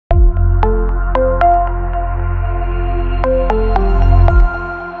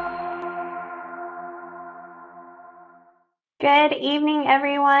Good evening,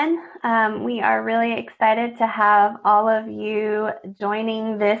 everyone. We are really excited to have all of you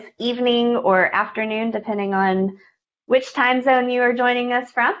joining this evening or afternoon, depending on which time zone you are joining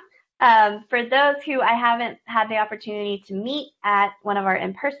us from. For those who I haven't had the opportunity to meet at one of our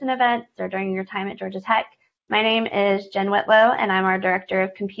in-person events or during your time at Georgia Tech, my name is Jen Whitlow, and I'm our Director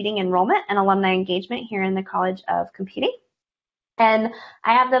of Computing Enrollment and Alumni Engagement here in the College of Computing. And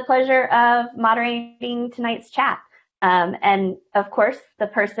I have the pleasure of moderating tonight's chat. And of course, the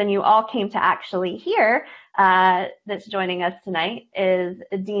person you all came to actually hear that's joining us tonight is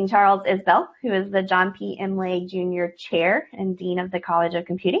Dean Charles Isbell, who is the John P. Imlay Jr. Chair and Dean of the College of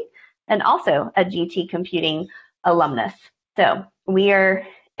Computing, and also a GT Computing alumnus. So we are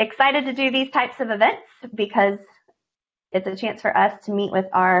excited to do these types of events because it's a chance for us to meet with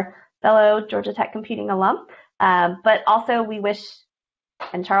our fellow Georgia Tech Computing alum. But also we wish,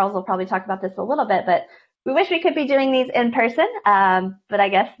 and Charles will probably talk about this a little bit, but we wish we could be doing these in person, but I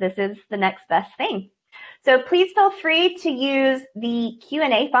guess this is the next best thing. So please feel free to use the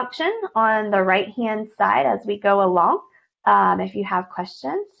Q&A function on the right-hand side as we go along if you have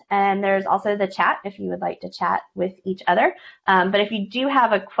questions. And there's also the chat if you would like to chat with each other. But if you do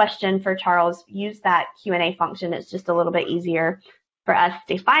have a question for Charles, use that Q&A function. It's just a little bit easier for us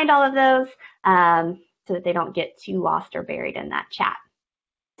to find all of those so that they don't get too lost or buried in that chat.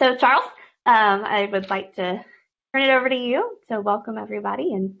 So Charles, I would like to turn it over to you to welcome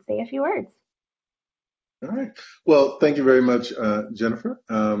everybody and say a few words. All right. Well, thank you very much, Jennifer.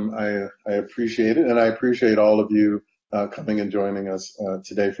 I appreciate it, and I appreciate all of you coming and joining us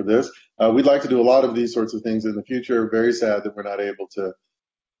today for this. We'd like to do a lot of these sorts of things in the future. Very sad that we're not able to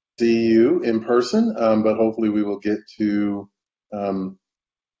see you in person, but hopefully we will get to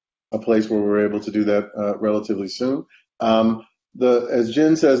a place where we're able to do that relatively soon. As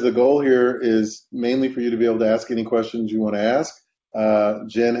Jen says, the goal here is mainly for you to be able to ask any questions you want to ask.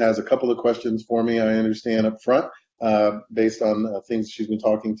 Jen has a couple of questions for me, I understand, up front, based on things she's been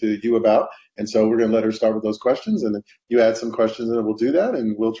talking to you about. And so we're going to let her start with those questions, and if you add some questions, and we'll do that,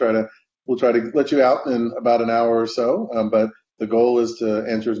 and we'll try to let you out in about an hour or so. But the goal is to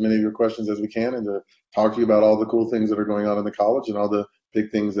answer as many of your questions as we can, and to talk to you about all the cool things that are going on in the college and all the big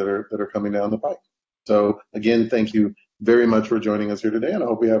things that are coming down the pike. So again, thank you very much for joining us here today, and I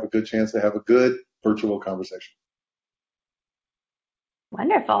hope we have a good chance to have a good virtual conversation.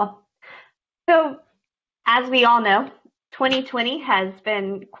 Wonderful. So, as we all know, 2020 has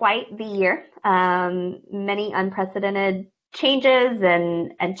been quite the year. Many unprecedented changes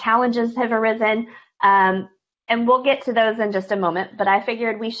and challenges have arisen, and we'll get to those in just a moment, but I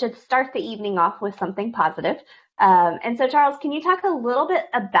figured we should start the evening off with something positive. And so, Charles, can you talk a little bit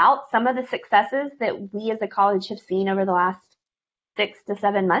about some of the successes that we as a college have seen over the last 6 to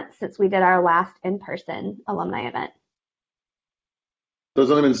 7 months since we did our last in-person alumni event? So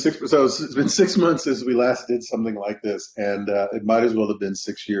it's been 6 months since we last did something like this, and it might as well have been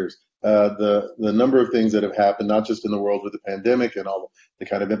 6 years. The number of things that have happened, not just in the world with the pandemic and all the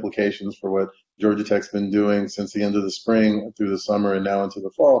kind of implications for what Georgia Tech's been doing since the end of the spring through the summer and now into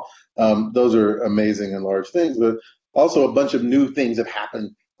the fall, those are amazing and large things. But also a bunch of new things have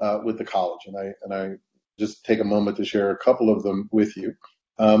happened with the college, and I just take a moment to share a couple of them with you.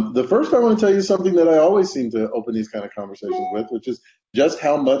 The first, I want to tell you something that I always seem to open these kind of conversations with, which is just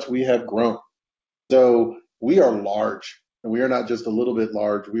how much we have grown. So we are large, and we are not just a little bit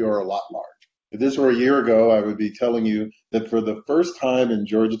large, we are a lot large. If this were a year ago, I would be telling you that for the first time in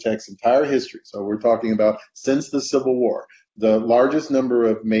Georgia Tech's entire history, so we're talking about since the Civil War, the largest number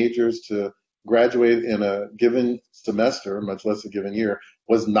of majors to graduate in a given semester, much less a given year,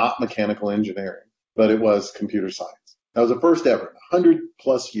 was not mechanical engineering, but it was computer science. That was the first ever, 100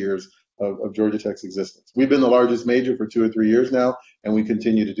 plus years of Georgia Tech's existence. We've been the largest major for 2 or 3 years now, and we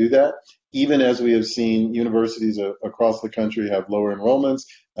continue to do that. Even as we have seen universities across the country have lower enrollments,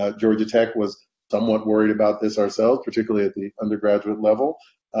 Georgia Tech was somewhat worried about this ourselves, particularly at the undergraduate level.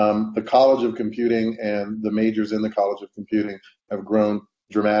 The College of Computing and the majors in the College of Computing have grown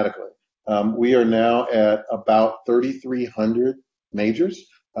dramatically. We are now at about 3,300 majors.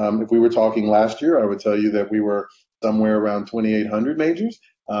 If we were talking last year, I would tell you that we were somewhere around 2,800 majors.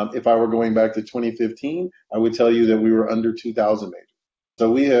 If I were going back to 2015, I would tell you that we were under 2,000 majors.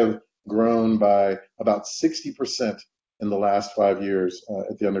 So we have grown by about 60% in the last 5 years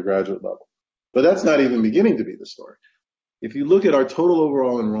at the undergraduate level. But that's not even beginning to be the story. If you look at our total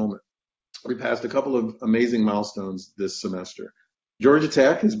overall enrollment, we passed a couple of amazing milestones this semester. Georgia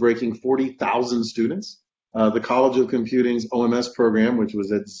Tech is breaking 40,000 students. The College of Computing's OMS program, which was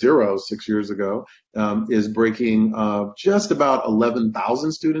at 0 6 years ago, is breaking just about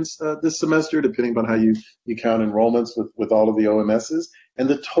 11,000 students this semester, depending on how you count enrollments with all of the OMSs. And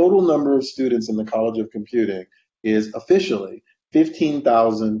the total number of students in the College of Computing is officially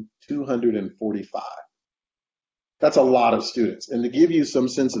 15,245. That's a lot of students. And to give you some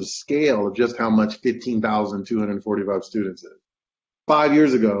sense of scale of just how much 15,245 students is, 5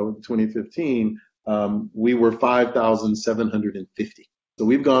 years ago, 2015, we were 5,750. So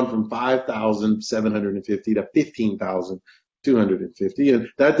we've gone from 5,750 to 15,250. And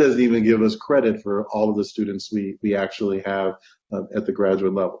that doesn't even give us credit for all of the students we actually have at the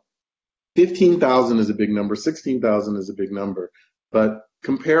graduate level. 15,000 is a big number, 16,000 is a big number, but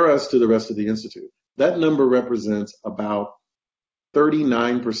compare us to the rest of the Institute. That number represents about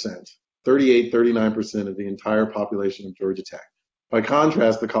 39%, 39% of the entire population of Georgia Tech. By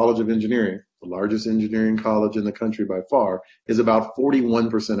contrast, the College of Engineering, the largest engineering college in the country by far, is about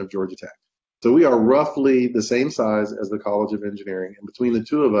 41% of Georgia Tech. So we are roughly the same size as the College of Engineering, and between the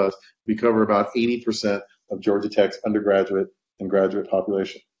two of us, we cover about 80% of Georgia Tech's undergraduate and graduate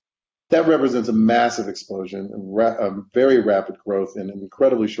population. That represents a massive explosion, very rapid growth in an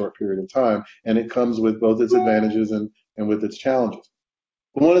incredibly short period of time, and it comes with both its advantages and with its challenges.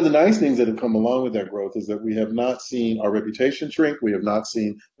 But one of the nice things that have come along with that growth is that we have not seen our reputation shrink. We have not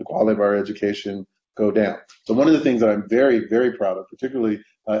seen the quality of our education go down. So one of the things that I'm very, very proud of, particularly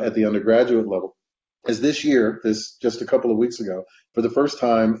at the undergraduate level, is this year, just a couple of weeks ago, for the first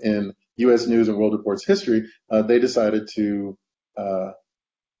time in U.S. News and World Report's history, they decided to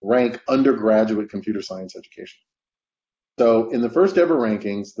rank undergraduate computer science education. So in the first ever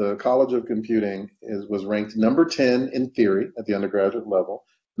rankings, the College of Computing was ranked number 10 in theory at the undergraduate level,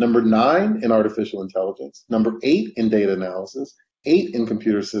 number 9 in artificial intelligence, number 8 in data analysis, 8 in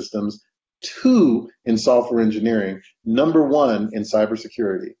computer systems, 2 in software engineering, number 1 in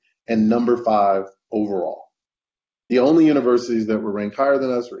cybersecurity, and number 5 overall. The only universities that were ranked higher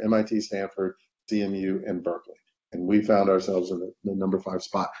than us were MIT, Stanford, CMU, and Berkeley. And we found ourselves in the number 5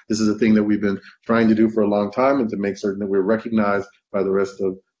 spot. This is a thing that we've been trying to do for a long time, and to make certain that we're recognized by the rest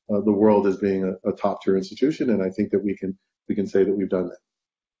of the world as being a top-tier institution. And I think that we can say that we've done that.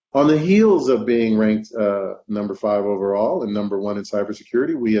 On the heels of being ranked number 5 overall and number 1 in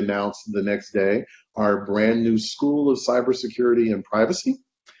cybersecurity, we announced the next day our brand new School of Cybersecurity and Privacy.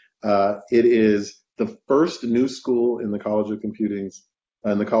 It is the first new school in the College of Computing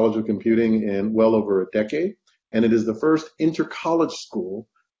in well over a decade. And it is the first inter-college school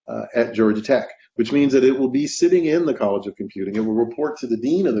at Georgia Tech, which means that it will be sitting in the College of Computing. It will report to the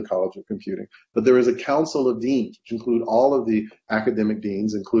dean of the College of Computing, but there is a council of deans, which include all of the academic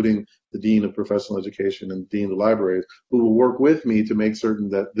deans, including the dean of professional education and the dean of the libraries, who will work with me to make certain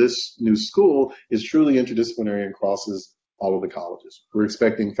that this new school is truly interdisciplinary and crosses all of the colleges. We're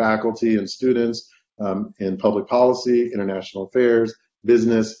expecting faculty and students in public policy, international affairs,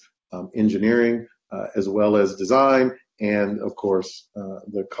 business, engineering, as well as design, and of course,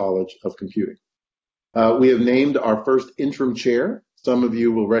 the College of Computing. We have named our first interim chair. Some of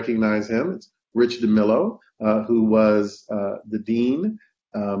you will recognize him. It's Rich DeMillo, who was the dean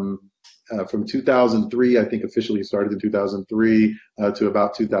from 2003, I think officially started in 2003 to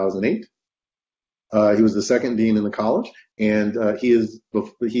about 2008. He was the second dean in the college, and he has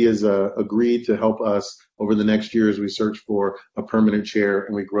agreed to help us over the next year as we search for a permanent chair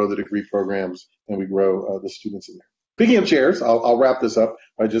and we grow the degree programs and we grow the students in there. Speaking of chairs, I'll wrap this up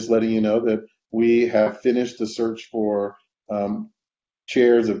by just letting you know that we have finished the search for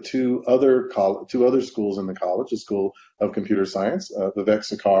chairs of two other schools in the college, the School of Computer Science. Vivek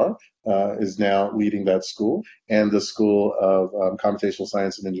Sarkar is now leading that school, and the School of Computational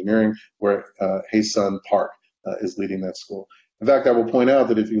Science and Engineering, where Hae-Sun Park is leading that school. In fact, I will point out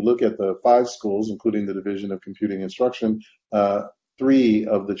that if you look at the 5 schools, including the Division of Computing Instruction, 3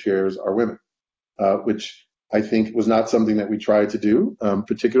 of the chairs are women, which I think was not something that we tried to do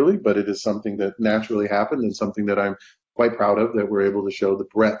particularly, but it is something that naturally happened and something that I'm quite proud of, that we're able to show the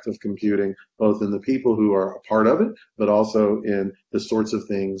breadth of computing, both in the people who are a part of it, but also in the sorts of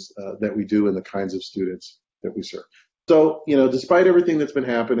things that we do and the kinds of students that we serve. So, despite everything that's been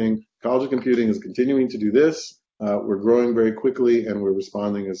happening, College of Computing is continuing to do this. We're growing very quickly, and we're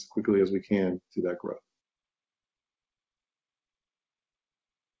responding as quickly as we can to that growth.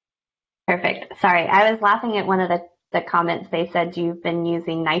 Perfect. Sorry, I was laughing at one of the comments. They said you've been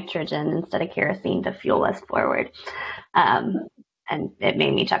using nitrogen instead of kerosene to fuel us forward. And it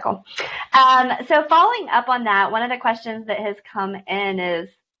made me chuckle. So following up on that, one of the questions that has come in is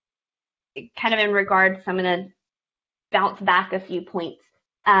kind of in regards, so I'm going to bounce back a few points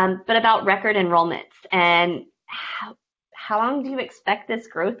but about record enrollments and how long do you expect this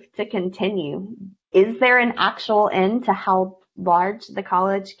growth to continue? Is there an actual end to how large the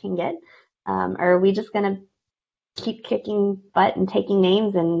college can get? Or are we just going to keep kicking butt and taking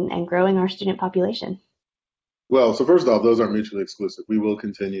names and growing our student population? Well, so first off, those aren't mutually exclusive. We will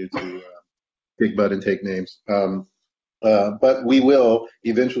continue to kick butt and take names. But we will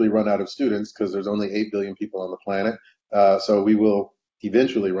eventually run out of students because there's only 8 billion people on the planet. So we will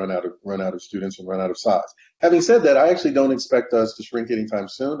eventually run out of students and run out of size. Having said that, I actually don't expect us to shrink anytime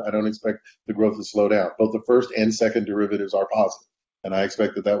soon. I don't expect the growth to slow down. Both the first and second derivatives are positive, and I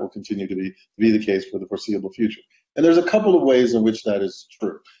expect that that will continue to be the case for the foreseeable future. And there's a couple of ways in which that is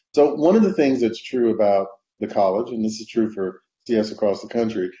true. So one of the ththings that's true about the college, and this is true for CS across the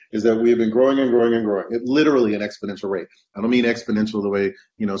country, is that we have been growing and growing and growing at literally an exponential rate. I don't mean exponential the way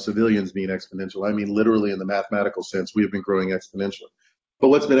civilians mean exponential. I mean literally in the mathematical sense. We have been growing exponentially. But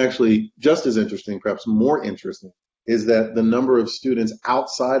what's been actually just as interesting, perhaps more interesting, is that the number of students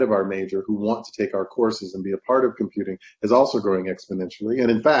outside of our major who want to take our courses and be a part of computing is also growing exponentially. And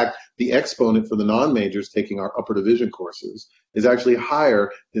in fact, the exponent for the non-majors taking our upper division courses is actually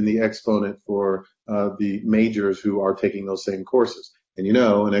higher than the exponent for the majors who are taking those same courses. And an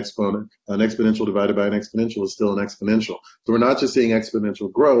exponential divided by an exponential is still an exponential. So we're not just seeing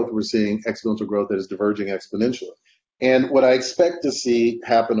exponential growth, we're seeing exponential growth that is diverging exponentially. And what I expect to see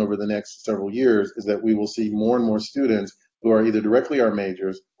happen over the next several years is that we will see more and more students who are either directly our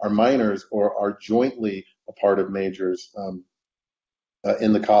majors, our minors, or are jointly a part of majors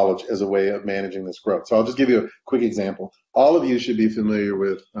in the college as a way of managing this growth. So I'll just give you a quick example. All of you should be familiar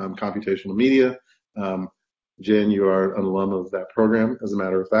with computational media. Jen, you are an alum of that program, as a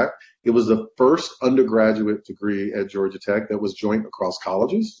matter of fact. It was the first undergraduate degree at Georgia Tech that was joint across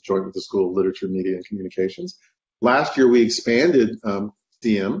colleges, joint with the School of Literature, Media, and Communications. Last year, we expanded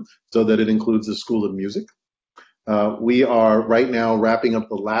CM so that it includes the School of Music. We are right now wrapping up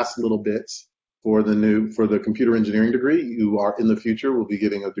the last little bits for the computer engineering degree. You are in the future will be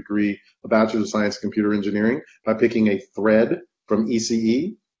getting a degree, a Bachelor of Science in Computer Engineering, by picking a thread from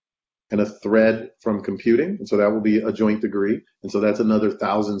ECE and a thread from computing. And so that will be a joint degree. And so that's another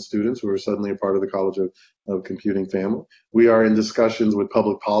 1,000 students who are suddenly a part of the College of Computing family. We are in discussions with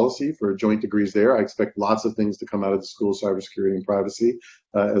public policy for joint degrees there. I expect lots of things to come out of the School of Cybersecurity and Privacy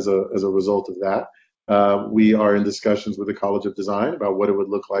as a result of that. We are in discussions with the College of Design about what it would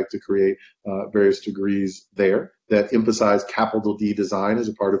look like to create various degrees there that emphasize capital D design as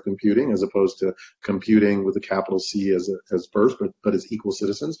a part of computing, as opposed to computing with a capital C as first, but as equal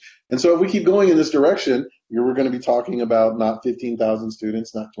citizens. And so if we keep going in this direction, we're going to be talking about not 15,000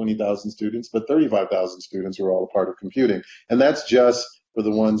 students, not 20,000 students, but 35,000 students who are all a part of computing. And that's just for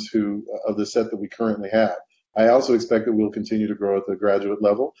the ones who of the set that we currently have. I also expect that we'll continue to grow at the graduate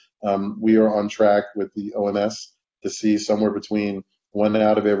level. We are on track with the OMS to see somewhere between 1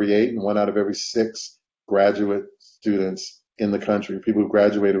 out of every 8 and 1 out of every 6 graduate students in the country, people who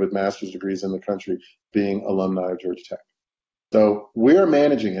graduated with master's degrees in the country, being alumni of Georgia Tech. So we're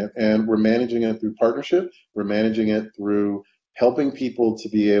managing it, and we're managing it through partnership. We're managing it through helping people to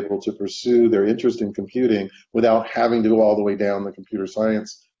be able to pursue their interest in computing without having to go all the way down the computer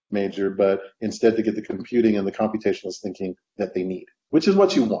science major, but instead to get the computing and the computationalist thinking that they need, which is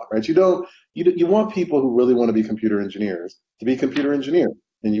what you want, right? You want people who really want to be computer engineers to be computer engineers,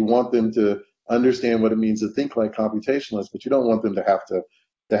 and you want them to understand what it means to think like computationalists, but you don't want them to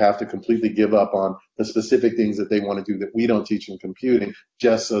have to completely give up on the specific things that they want to do that we don't teach in computing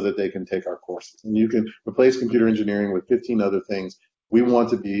just so that they can take our courses. And you can replace computer engineering with 15 other things. We want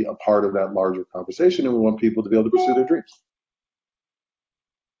to be a part of that larger conversation, and we want people to be able to pursue their dreams.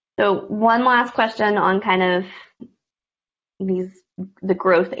 So one last question on kind of the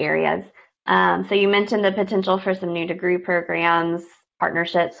growth areas. So you mentioned the potential for some new degree programs,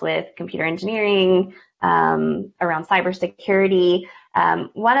 partnerships with computer engineering, around cybersecurity.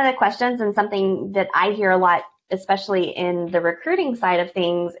 One of the questions, and something that I hear a lot, especially in the recruiting side of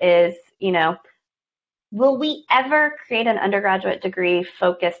things, is, will we ever create an undergraduate degree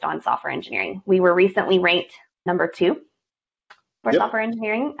focused on software engineering? We were recently ranked number 2 for software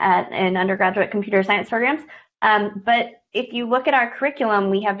engineering in undergraduate computer science programs. But if you look at our curriculum,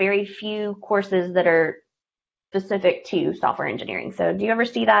 we have very few courses that are specific to software engineering. So do you ever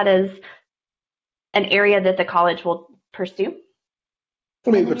see that as an area that the college will pursue? I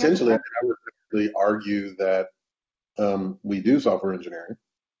mean, potentially. I would actually argue that we do software engineering.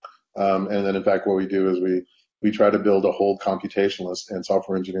 And then, in fact, what we do is we try to build a whole computationalist, and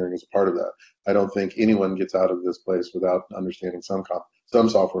software engineering is a part of that. I don't think anyone gets out of this place without understanding some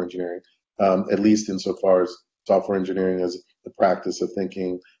software engineering, at least insofar as software engineering the practice of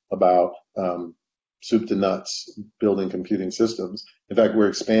thinking about soup to nuts building computing systems. In fact, we're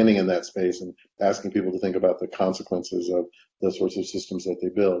expanding in that space and asking people to think about the consequences of the sorts of systems that they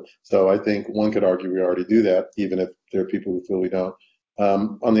build. So I think one could argue we already do that, even if there are people who feel we don't.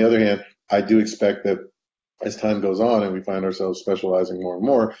 On the other hand, I do expect that as time goes on and we find ourselves specializing more and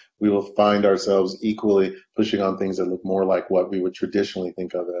more, we will find ourselves equally pushing on things that look more like what we would traditionally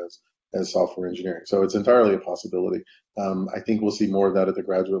think of as software engineering. So it's entirely a possibility. I think we'll see more of that at the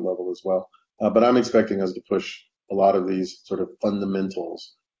graduate level as well. But I'm expecting us to push a lot of these sort of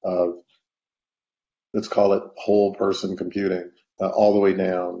fundamentals of, let's call it whole person computing, all the way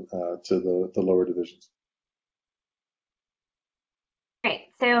down to the lower divisions. Great.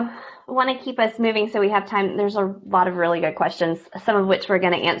 So I want to keep us moving so we have time. There's a lot of really good questions, some of which we're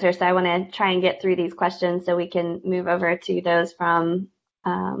going to answer. So I want to try and get through these questions so we can move over to those from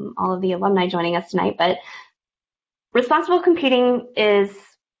all of the alumni joining us tonight. But responsible computing is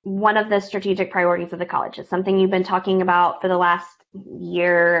one of the strategic priorities of the college. It's something you've been talking about for the last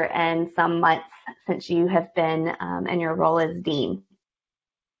year and some months since you have been in your role as dean.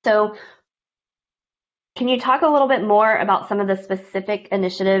 So can you talk a little bit more about some of the specific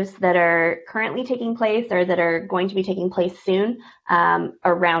initiatives that are currently taking place or that are going to be taking place soon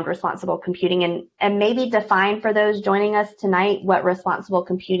around responsible computing, and maybe define for those joining us tonight what responsible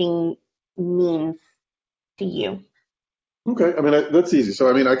computing means to you? Okay, I mean, that's easy. So,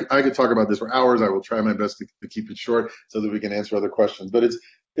 I mean, I could talk about this for hours. I will try my best to keep it short so that we can answer other questions. But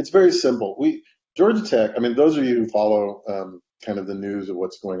it's very simple. Georgia Tech, I mean, those of you who follow kind of the news of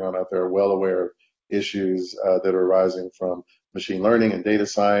what's going on out there are well aware of issues that are arising from machine learning and data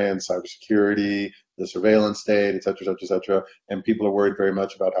science, cybersecurity, the surveillance state, et cetera, et cetera, et cetera. And people are worried very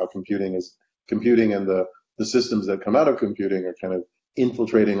much about how computing and the systems that come out of computing are kind of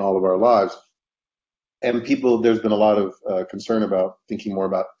infiltrating all of our lives. And there's been a lot of concern about thinking more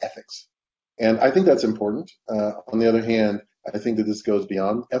about ethics. And I think that's important. On the other hand, I think that this goes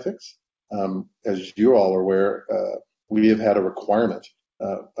beyond ethics. As you all are aware, we have had a requirement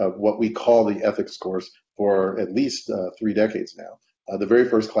of what we call the ethics course for at least 3 decades now. The very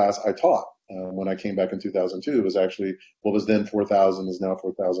first class I taught when I came back in 2002 was actually what was then 4000 is now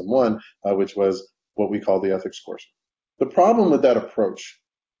 4001, which was what we call the ethics course. The problem with that approach,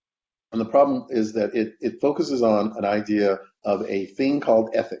 and the problem is that it focuses on an idea of a thing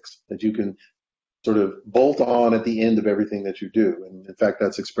called ethics that you can sort of bolt on at the end of everything that you do. And in fact,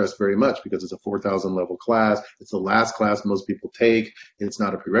 that's expressed very much because it's a 4000 level class. It's the last class most people take. It's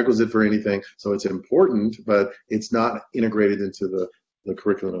not a prerequisite for anything. So it's important, but it's not integrated into the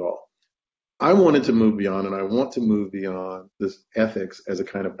curriculum at all. I wanted to move beyond, and I want to move beyond this ethics as a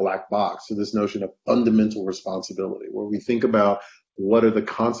kind of black box to this notion of fundamental responsibility, where we think about what are the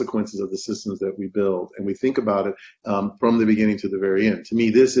consequences of the systems that we build, and we think about it from the beginning to the very end. To me,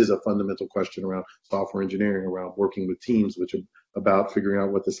 this is a fundamental question around software engineering, around working with teams, which are about figuring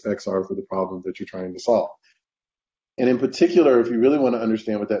out what the specs are for the problem that you're trying to solve. And in particular, if you really want to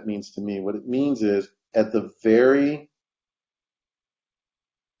understand what that means to me, what it means is at the very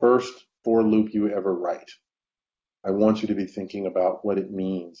first for loop you ever write, I want you to be thinking about what it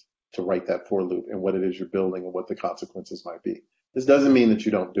means to write that for loop and what it is you're building and what the consequences might be. This doesn't mean that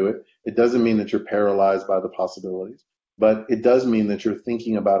you don't do it. It doesn't mean that you're paralyzed by the possibilities, but it does mean that you're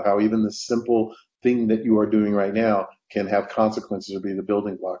thinking about how even the simple thing that you are doing right now can have consequences or be the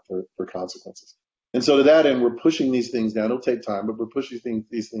building block for consequences. And so to that end, we're pushing these things down. It'll take time, but we're pushing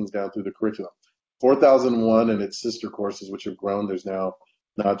these things down through the curriculum. 4001 and its sister courses, which have grown, there's now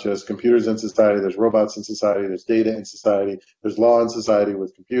not just computers in society, there's robots in society, there's data in society, there's law in society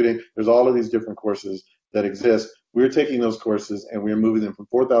with computing, there's all of these different courses that exist. We're taking those courses and we're moving them from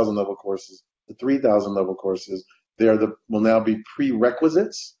 4000 level courses to 3000 level courses. Will now be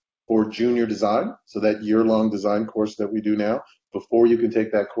prerequisites for junior design, so that year-long design course that we do now. Before you can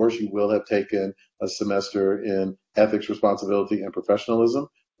take that course, you will have taken a semester in ethics, responsibility, and professionalism,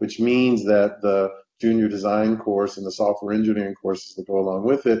 which means that the junior design course and the software engineering courses that go along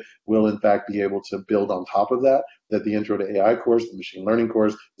with it will in fact be able to build on top of that the intro to AI course, the machine learning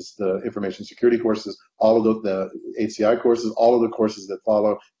course, the information security courses, all of the HCI courses, all of the courses that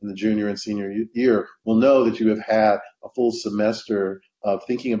follow in the junior and senior year will know that you have had a full semester of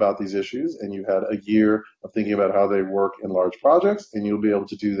thinking about these issues, and you've had a year of thinking about how they work in large projects, and you'll be able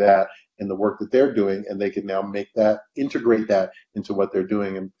to do that in the work that they're doing, and they can now integrate that into what they're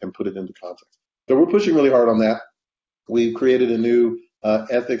doing and put it into context. So we're pushing really hard on that. We've created a new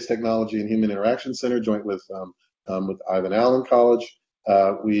Ethics, Technology, and Human Interaction Center joint with Ivan Allen College.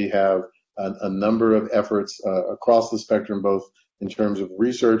 We have a number of efforts across the spectrum, both in terms of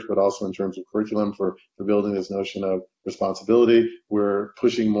research, but also in terms of curriculum for building this notion of responsibility. We're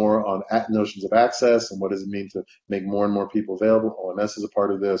pushing more on notions of access and what does it mean to make more and more people available. OMS is a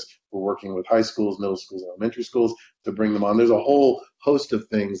part of this. We're working with high schools, middle schools, and elementary schools to bring them on. There's a whole host of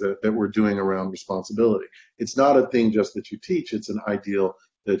things that we're doing around responsibility. It's not a thing just that you teach, it's an ideal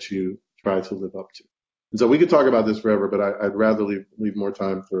that you try to live up to. And so we could talk about this forever, but I'd rather leave more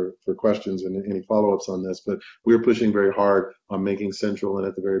time for questions and any follow-ups on this. But we're pushing very hard on making central and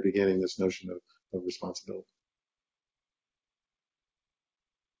at the very beginning this notion of responsibility.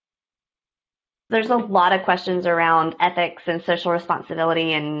 There's a lot of questions around ethics and social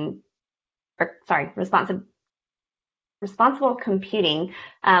responsibility responsible computing,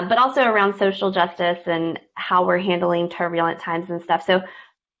 but also around social justice and how we're handling turbulent times and stuff. So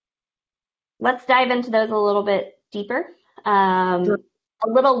let's dive into those a little bit deeper, Sure. a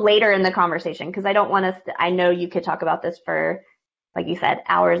little later in the conversation, because I don't want us to, I know you could talk about this for, like you said,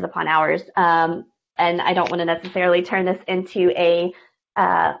 hours upon hours. And I don't want to necessarily turn this into a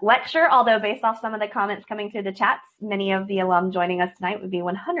lecture, although based off some of the comments coming through the chats, many of the alum joining us tonight would be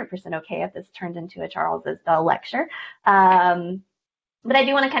 100% okay if this turned into a Charles Isbell lecture. But I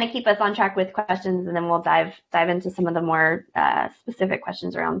do want to kind of keep us on track with questions, and then we'll dive into some of the more specific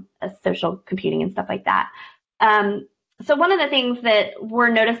questions around social computing and stuff like that. So one of the things that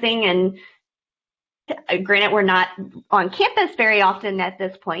we're noticing, and granted we're not on campus very often at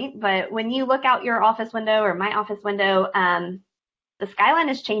this point, but when you look out your office window or my office window, the skyline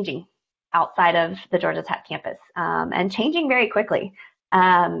is changing outside of the Georgia Tech campus, and changing very quickly.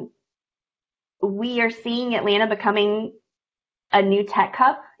 We are seeing Atlanta becoming a new tech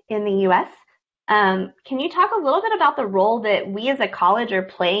hub in the U.S. Can you talk a little bit about the role that we as a college are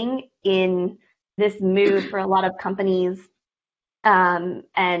playing in this move for a lot of companies and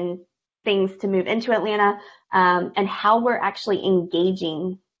things to move into Atlanta, and how we're actually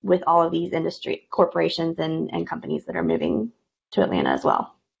engaging with all of these industry corporations and companies that are moving to Atlanta as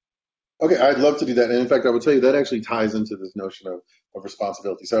well? Okay, I'd love to do that. And in fact, I would tell you that actually ties into this notion of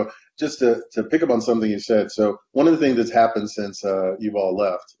responsibility. So just to pick up on something you said, so one of the things that's happened since you've all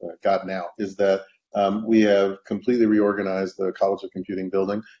left, gotten out, is that we have completely reorganized the College of Computing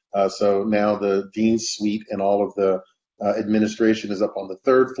building. So now the Dean's Suite and all of the administration is up on the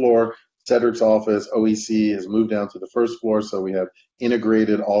third floor. Cedric's office, OEC, has moved down to the first floor. So we have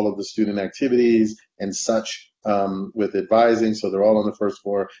integrated all of the student activities and such with advising. So they're all on the first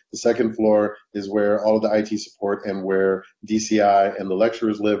floor. The second floor is where all of the IT support and where DCI and the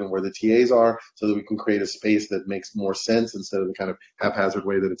lecturers live and where the TAs are, so that we can create a space that makes more sense instead of the kind of haphazard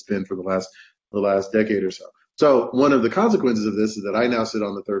way that it's been for the last decade or so. So one of the consequences of this is that I now sit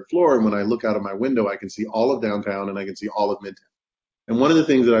on the third floor, and when I look out of my window, I can see all of downtown and I can see all of Midtown. And one of the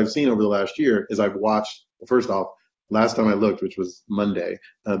things that I've seen over the last year is I've watched, first off, last time I looked, which was Monday,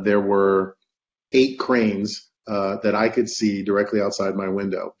 there were 8 cranes that I could see directly outside my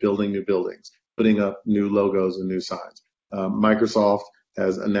window, building new buildings, putting up new logos and new signs. Microsoft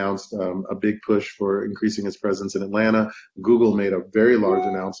has announced a big push for increasing its presence in Atlanta. Google made a very large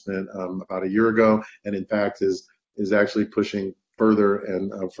announcement about a year ago, and in fact is actually pushing further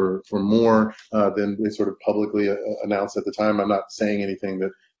and for more than they sort of publicly announced at the time. I'm not saying anything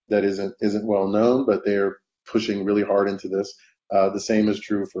that isn't well known, but they're pushing really hard into this. The same is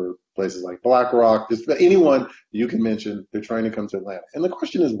true for places like BlackRock. Just anyone you can mention, they're trying to come to Atlanta. And the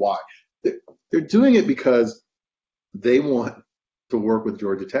question is why? They're doing it because they want to work with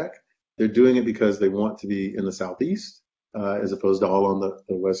Georgia Tech. They're doing it because they want to be in the Southeast as opposed to all on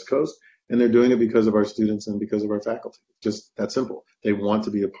the West Coast. And they're doing it because of our students and because of our faculty. Just that simple. They want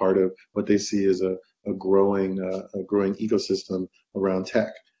to be a part of what they see as a growing ecosystem around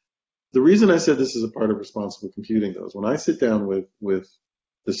tech. The reason I said this is a part of responsible computing, though, is when I sit down with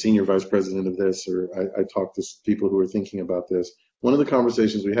the senior vice president of this, or I talk to people who are thinking about this, one of the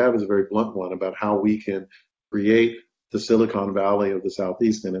conversations we have is a very blunt one about how we can create the Silicon Valley of the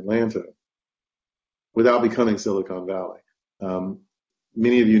Southeast in Atlanta without becoming Silicon Valley.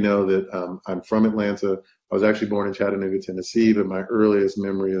 Many of you know that I'm from Atlanta. I was actually born in Chattanooga, Tennessee, but my earliest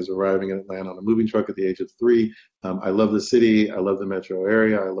memory is arriving in Atlanta on a moving truck at the age of 3. I love the city. I love the metro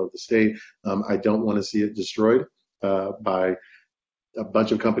area. I love the state. I don't want to see it destroyed by a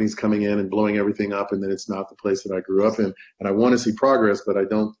bunch of companies coming in and blowing everything up, and then it's not the place that I grew up in. And I want to see progress, but I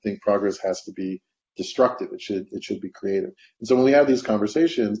don't think progress has to be destructive. It should be creative. And so when we have these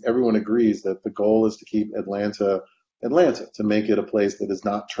conversations, everyone agrees that the goal is to keep Atlanta, to make it a place that does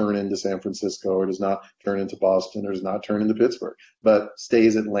not turn into San Francisco or does not turn into Boston or does not turn into Pittsburgh, but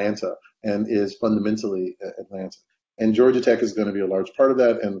stays Atlanta and is fundamentally Atlanta. And Georgia Tech is going to be a large part of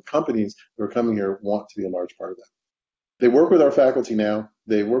that, and companies who are coming here want to be a large part of that. They work with our faculty now.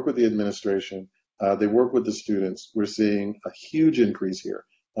 They work with the administration. They work with the students. We're seeing a huge increase here.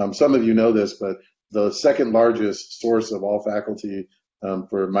 Some of you know this, but the second largest source of all faculty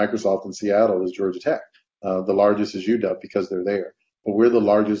for Microsoft in Seattle is Georgia Tech. The largest is UW because they're there. But we're the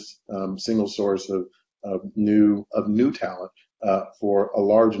largest single source of new talent for a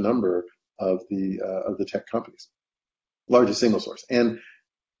large number of the tech companies. Largest single source. And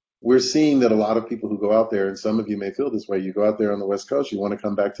we're seeing that a lot of people who go out there, and some of you may feel this way, you go out there on the West Coast, you want to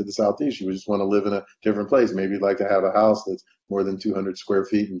come back to the Southeast, you just want to live in a different place. Maybe you'd like to have a house that's more than 200 square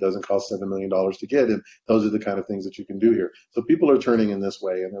feet and doesn't cost $7 million to get, and those are the kind of things that you can do here. So people are turning in this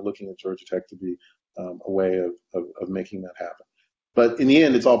way, and they're looking at Georgia Tech to be a way of making that happen. But in the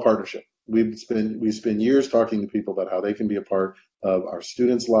end, it's all partnership. We spend years talking to people about how they can be a part of our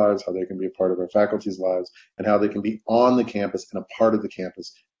students' lives, how they can be a part of our faculty's lives, and how they can be on the campus and a part of the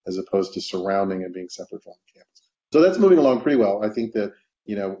campus as opposed to surrounding and being separate from the campus. So that's moving along pretty well. I think that,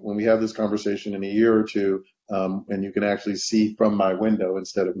 when we have this conversation in a year or two, and you can actually see from my window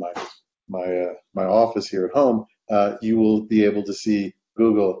instead of my office here at home, you will be able to see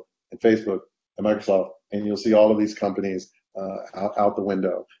Google and Facebook and Microsoft, and you'll see all of these companies out the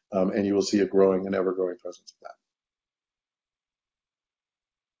window, and you will see a growing and ever-growing presence of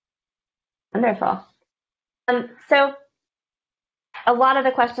that. Wonderful. So a lot of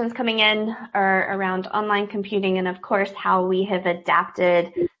the questions coming in are around online computing and, of course, how we have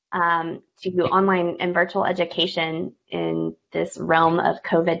adapted to online and virtual education in this realm of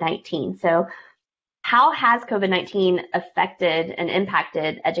COVID-19. So how has COVID-19 affected and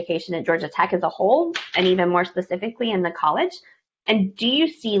impacted education at Georgia Tech as a whole, and even more specifically in the college? And do you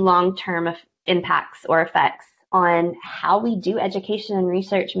see long-term impacts or effects on how we do education and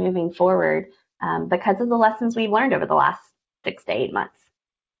research moving forward because of the lessons we've learned over the last 6 to 8 months?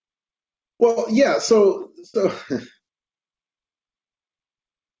 Well, yeah, so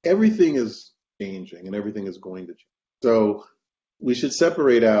everything is changing and everything is going to change. So we should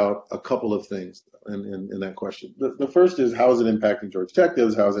separate out a couple of things in that question. The first is, how is it impacting Georgia Tech? The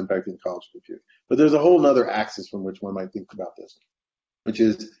other is, how is it impacting the College of Computing? But there's a whole other axis from which one might think about this, which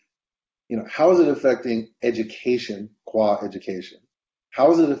is, how is it affecting education, qua education?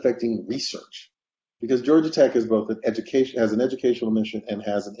 How is it affecting research? Because Georgia Tech is both has an educational mission and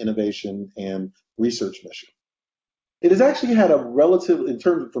has an innovation and research mission. It has actually had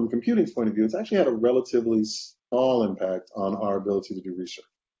from computing's point of view, it's actually had a relatively small impact on our ability to do research.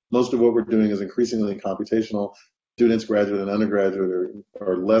 Most of what we're doing is increasingly computational. Students, graduate and undergraduate,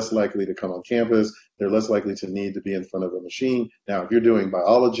 are less likely to come on campus. They're less likely to need to be in front of a machine. Now, if you're doing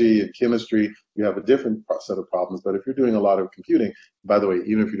biology and chemistry, you have a different set of problems. But if you're doing a lot of computing, by the way,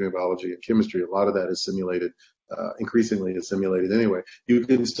 even if you're doing biology and chemistry, a lot of that is simulated, increasingly is simulated anyway. You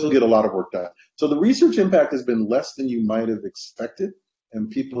can still get a lot of work done. So the research impact has been less than you might have expected,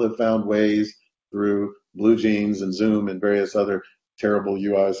 and people have found ways through Blue Jeans and Zoom and various other terrible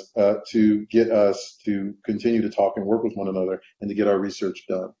UIs to get us to continue to talk and work with one another and to get our research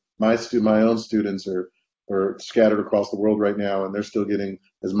done. My own students are scattered across the world right now, and they're still getting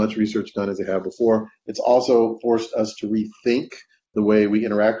as much research done as they have before. It's also forced us to rethink the way we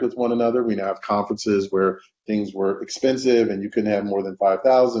interact with one another. We now have conferences where things were expensive and you couldn't have more than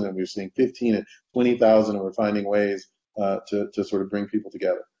 5,000, and we're seeing 15 and 20,000, and we're finding ways to sort of bring people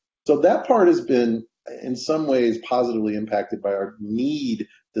together. So that part has been, in some ways, positively impacted by our need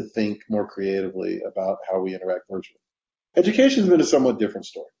to think more creatively about how we interact virtually. Education has been a somewhat different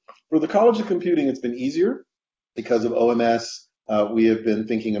story. For the College of Computing, it's been easier because of OMS. We have been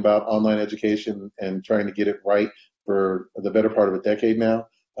thinking about online education and trying to get it right for the better part of a decade now.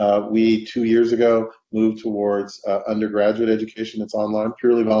 We, 2 years ago, moved towards undergraduate education that's online,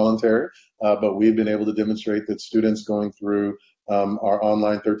 purely voluntary, but we've been able to demonstrate that students going through our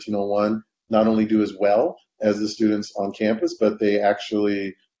online 1301 not only do as well as the students on campus, but they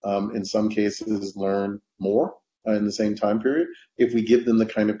actually, in some cases, learn more in the same time period if we give them the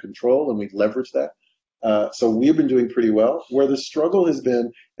kind of control and we leverage that. So we've been doing pretty well. Where the struggle has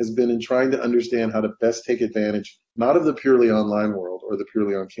been in trying to understand how to best take advantage, not of the purely online world or the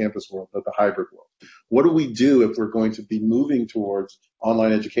purely on campus world, but the hybrid world. What do we do if we're going to be moving towards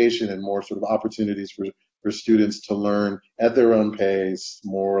online education and more sort of opportunities for students to learn at their own pace,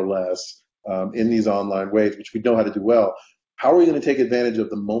 more or less, in these online ways, which we know how to do well? How are we going to take advantage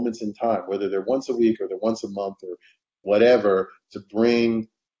of the moments in time, whether they're once a week or they're once a month or whatever, to bring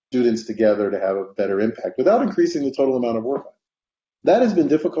students together to have a better impact without increasing the total amount of work? That has been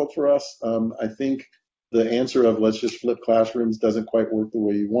difficult for us. I think the answer of let's just flip classrooms doesn't quite work the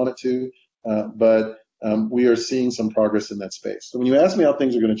way you want it to, but we are seeing some progress in that space. So when you ask me how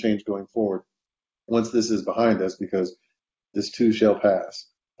things are going to change going forward, once this is behind us, because this too shall pass.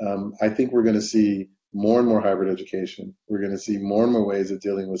 I think we're going to see more and more hybrid education. We're going to see more and more ways of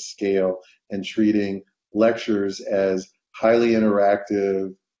dealing with scale and treating lectures as highly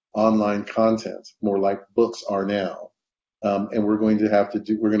interactive online content, more like books are now. And we're going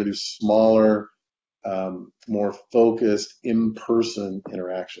to do smaller, more focused in-person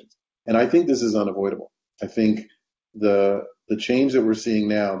interactions. And I think this is unavoidable. I think the change that we're seeing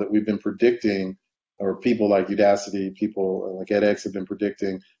now that we've been predicting, or people like Udacity, people like edX have been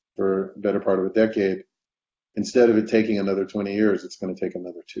predicting for a better part of a decade, instead of it taking another 20 years, it's going to take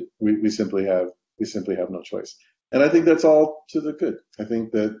another two. We simply have no choice. And I think that's all to the good. I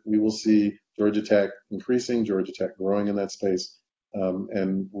think that we will see Georgia Tech increasing, Georgia Tech growing in that space,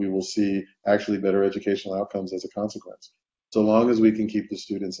 and we will see actually better educational outcomes as a consequence, so long as we can keep the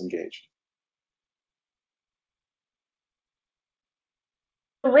students engaged.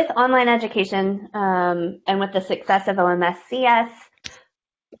 With online education and with the success of OMSCS,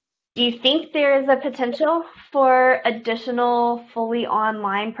 do you think there is a potential for additional fully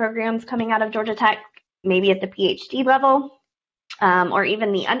online programs coming out of Georgia Tech, maybe at the PhD level or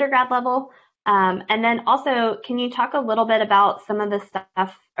even the undergrad level? And then also, can you talk a little bit about some of the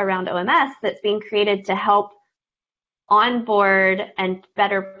stuff around OMS that's being created to help onboard and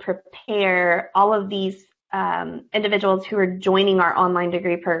better prepare all of these individuals who are joining our online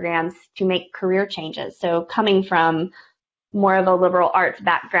degree programs to make career changes? So coming from more of a liberal arts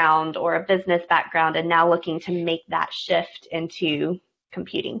background or a business background and now looking to make that shift into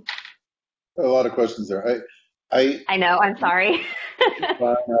computing. A lot of questions there. I know, I'm sorry.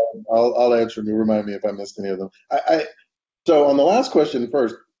 I'll answer them. You remind me if I missed any of them. So on the last question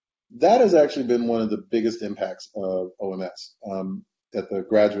first, that has actually been one of the biggest impacts of OMS at the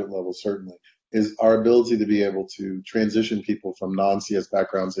graduate level, certainly, is our ability to be able to transition people from non-CS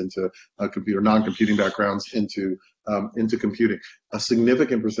backgrounds into non-computing backgrounds into computing. A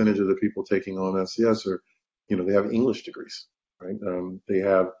significant percentage of the people taking OMSCS are, they have English degrees, right? They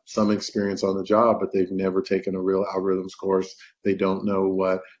have some experience on the job, but they've never taken a real algorithms course. They don't know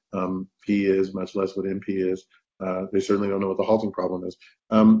what P is, much less what NP is. They certainly don't know what the halting problem is.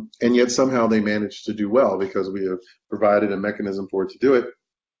 And yet somehow they manage to do well because we have provided a mechanism for it to do it.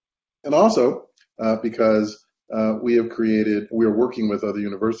 And also because we are working with other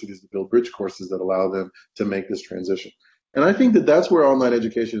universities to build bridge courses that allow them to make this transition. And I think that that's where online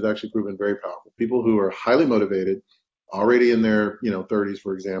education has actually proven very powerful. People who are highly motivated, already in their 30s,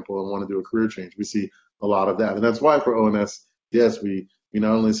 for example, and want to do a career change. We see a lot of that. And that's why for OMS, yes, we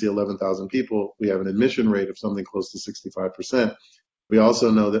not only see 11,000 people, we have an admission rate of something close to 65%. We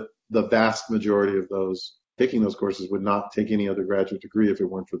also know that the vast majority of those taking those courses would not take any other graduate degree if it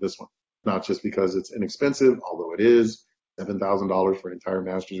weren't for this one. Not just because it's inexpensive, although it is $7,000 for an entire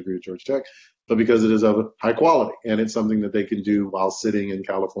master's degree at Georgia Tech, but because it is of high quality and it's something that they can do while sitting in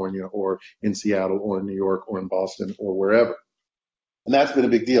California or in Seattle or in New York or in Boston or wherever. And that's been a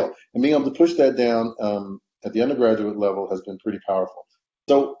big deal. And being able to push that down at the undergraduate level has been pretty powerful.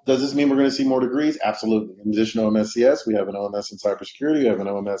 So does this mean we're going to see more degrees? Absolutely. In addition to OMSCS, we have an OMS in cybersecurity, we have an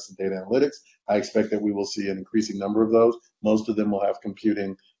OMS in data analytics. I expect that we will see an increasing number of those. Most of them will have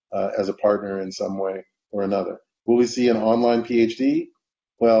computing as a partner in some way or another. Will we see an online PhD?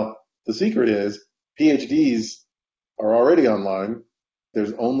 Well, the secret is PhDs are already online.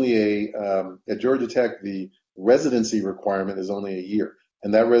 There's only at Georgia Tech, the residency requirement is only a year.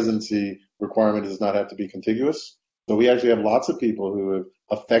 And that residency requirement does not have to be contiguous. So we actually have lots of people who have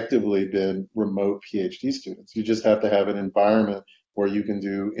effectively been remote PhD students. You just have to have an environment where you can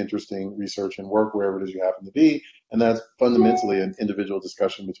do interesting research and work wherever it is you happen to be. And that's fundamentally an individual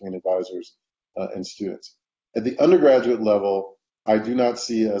discussion between advisors and students. At the undergraduate level, I do not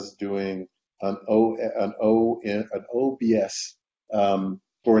see us doing an OBS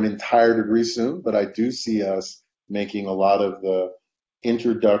for an entire degree soon, but I do see us making a lot of the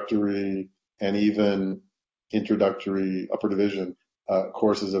introductory and even introductory upper division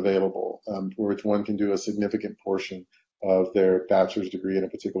courses available, for which one can do a significant portion of their bachelor's degree in a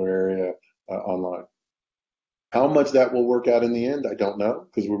particular area online. How much that will work out in the end, I don't know,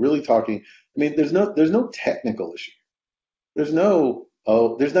 because we're really talking. I mean, there's no technical issue. There's not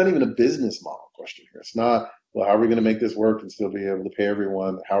even a business model question here. It's not, well, how are we going to make this work and still be able to pay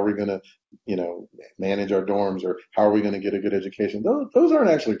everyone? How are we going to, manage our dorms, or how are we going to get a good education? Those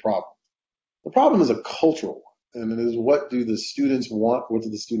aren't actually problems. The problem is a cultural one, and it is, what do the students want? What do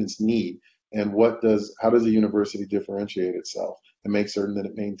the students need? And how does a university differentiate itself and make certain that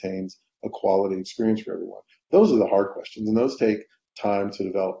it maintains a quality experience for everyone? Those are the hard questions, and those take time to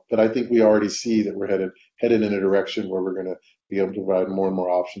develop. But I think we already see that we're headed in a direction where we're going to be able to provide more and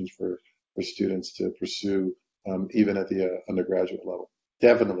more options for students to pursue even at the undergraduate level.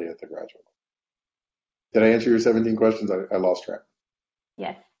 Definitely at the graduate level. Did I answer your 17 questions? I lost track.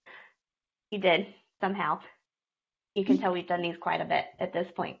 Yes, you did somehow. You can tell we've done these quite a bit at this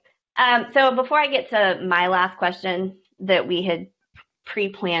point. So before I get to my last question that we had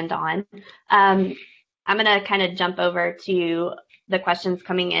pre-planned on, I'm going to kind of jump over to the questions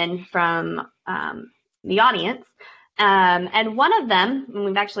coming in from the audience. And one of them, and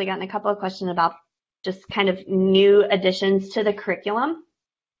we've actually gotten a couple of questions about just kind of new additions to the curriculum.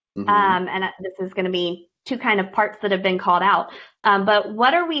 And this is going to be two kind of parts that have been called out. But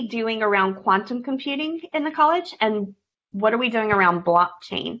what are we doing around quantum computing in the college? And what are we doing around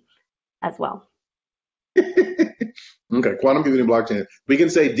blockchain as well? Okay, quantum computing, blockchain. We can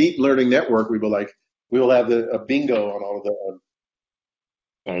say deep learning network. We will have a bingo on all of that.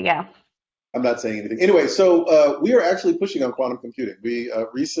 There you go. I'm not saying anything. Anyway, so we are actually pushing on quantum computing. We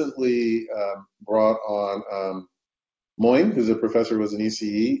recently brought on Moyne, who's a professor, was an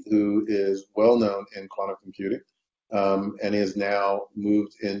ECE, who is well known in quantum computing, and is now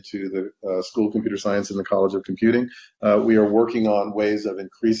moved into the School of Computer Science in the College of Computing. We are working on ways of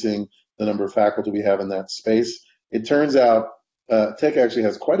increasing the number of faculty we have in that space. It turns out tech actually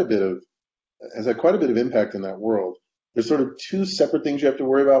has had quite a bit of impact in that world. There's sort of two separate things you have to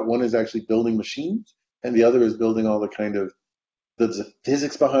worry about. One is actually building machines, and the other is building all the kind of the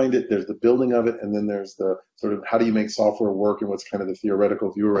physics behind it. There's the building of it, and then there's the sort of how do you make software work and what's kind of the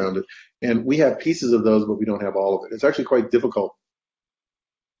theoretical view around it. And we have pieces of those, but we don't have all of it. It's actually quite difficult.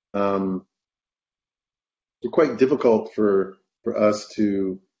 It's quite difficult for us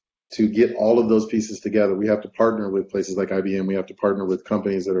to get all of those pieces together. We have to partner with places like IBM. We have to partner with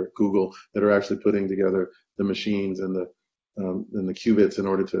companies that are Google that are actually putting together the machines and the qubits in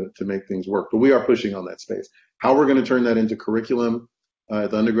order to make things work. But we are pushing on that space. How we're going to turn that into curriculum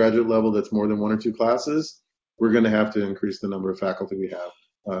at the undergraduate level that's more than one or two classes, we're going to have to increase the number of faculty we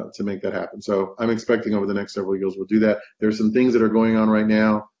have to make that happen. So I'm expecting over the next several years we'll do that. There's some things that are going on right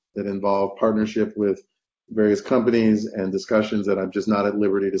now that involve partnership with various companies and discussions that I'm just not at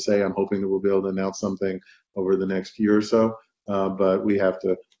liberty to say. I'm hoping that we'll be able to announce something over the next year or so, but we have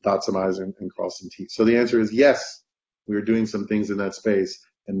to dot some I's and cross some T's. So the answer is yes, we are doing some things in that space,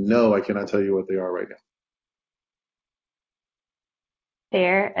 and no, I cannot tell you what they are right now.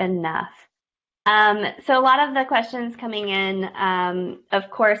 Fair enough. So a lot of the questions coming in, of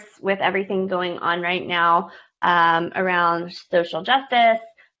course, with everything going on right now around social justice,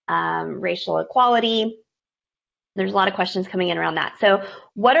 racial equality, there's a lot of questions coming in around that. So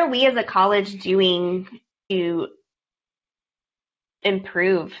what are we as a college doing to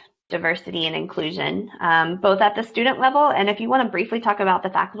improve diversity and inclusion, both at the student level, and if you want to briefly talk about the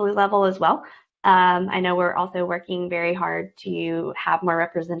faculty level as well. I know we're also working very hard to have more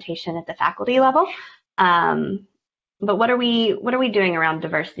representation at the faculty level. But what are we doing around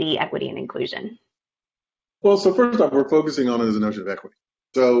diversity, equity, and inclusion? Well, so first off, we're focusing on it as a notion of equity.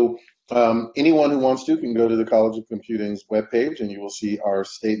 So anyone who wants to can go to the College of Computing's webpage, and you will see our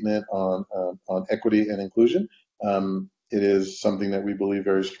statement on equity and inclusion. It is something that we believe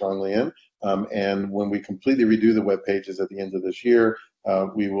very strongly in. And when we completely redo the web pages at the end of this year,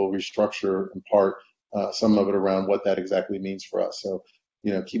 we will restructure in part some of it around what that exactly means for us. So,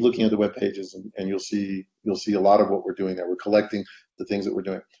 keep looking at the web pages, and you'll see a lot of what we're doing there. We're collecting the things that we're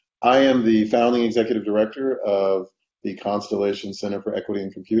doing. I am the founding executive director of the Constellation Center for Equity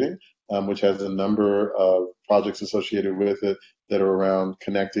and Computing, which has a number of projects associated with it that are around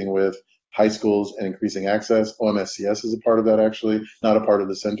connecting with high schools and increasing access. OMSCS is a part of that, actually, not a part of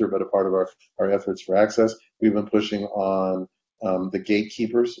the center, but a part of our efforts for access. We've been pushing on the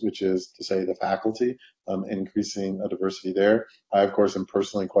gatekeepers, which is to say the faculty, increasing a diversity there. I, of course, am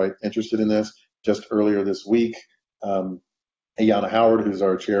personally quite interested in this. Just earlier this week, Ayanna Howard, who's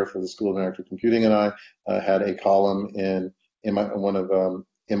our chair for the School of Interactive Computing, and I had a column in one of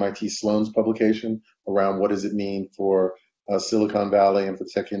MIT Sloan's publication around what does it mean for Silicon Valley and for the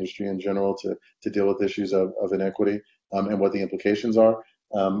tech industry in general to deal with issues of inequity and what the implications are.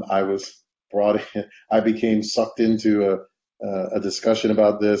 I was brought in, I became sucked into a discussion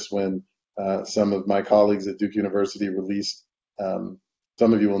about this when some of my colleagues at Duke University released, some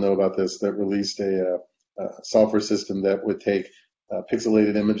of you will know about this, that released a software system that would take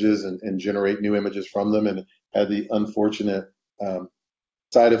pixelated images and generate new images from them, and had the unfortunate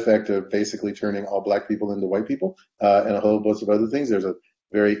side effect of basically turning all black people into white people and a whole bunch of other things. There's a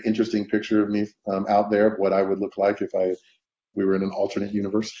very interesting picture of me out there of what I would look like if we were in an alternate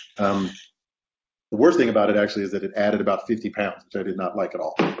universe. The worst thing about it actually is that it added about 50 pounds, which I did not like at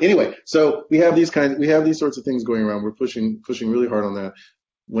all. Anyway, so we have these sorts of things going around. We're pushing really hard on that.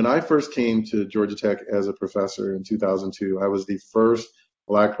 When I first came to Georgia Tech as a professor in 2002, I was the first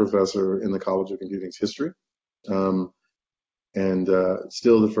Black professor in the College of Computing's history, um, and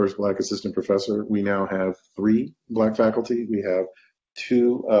still the first Black assistant professor. We now have 3 Black faculty. We have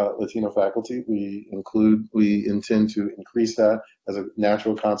 2 Latino faculty. We intend to increase that as a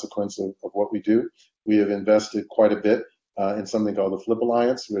natural consequence of what we do. We have invested quite a bit in something called the Flip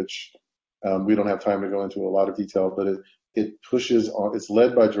Alliance, which we don't have time to go into a lot of detail, but it pushes on, it's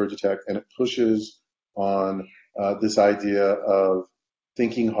led by Georgia Tech, and it pushes on this idea of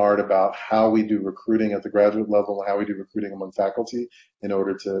thinking hard about how we do recruiting at the graduate level and how we do recruiting among faculty in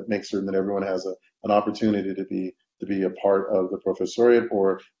order to make certain that everyone has an opportunity to be a part of the professoriate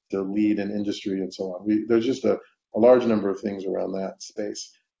or to lead in industry and so on. There's just a large number of things around that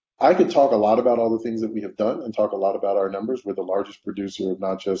space. I could talk a lot about all the things that we have done and talk a lot about our numbers. We're the largest producer of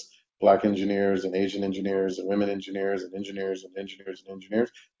not just Black engineers and Asian engineers and women engineers and engineers and engineers and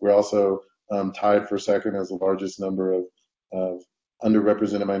engineers. We're also tied for second as the largest number of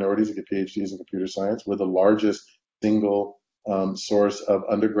underrepresented minorities that get PhDs in computer science. We're the largest single source of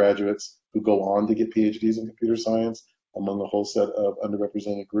undergraduates who go on to get PhDs in computer science among a whole set of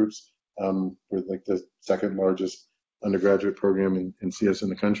underrepresented groups. We're like the second largest undergraduate program in CS in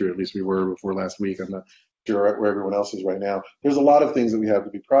the country. At least we were before last week. I'm not sure where everyone else is right now. There's a lot of things that we have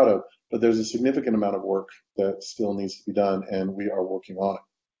to be proud of, but there's a significant amount of work that still needs to be done, and we are working on it.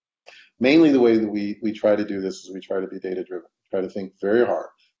 Mainly the way that we try to do this is we try to be data driven, try to think very hard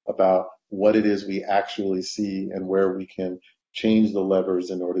about what it is we actually see and where we can change the levers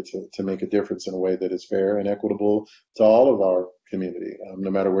in order to make a difference in a way that is fair and equitable to all of our community,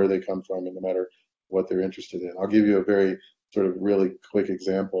 no matter where they come from and no matter what they're interested in. I'll give you a very sort of really quick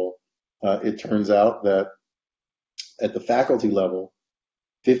example. It turns out that at the faculty level,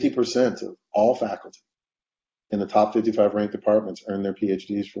 50% of all faculty in the top 55 ranked departments earn their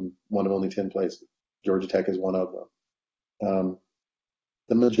PhDs from one of only 10 places. Georgia Tech is one of them.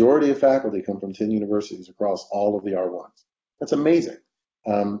 The majority of faculty come from 10 universities across all of the R1s. That's amazing.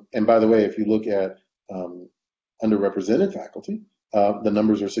 And by the way, if you look at underrepresented faculty, the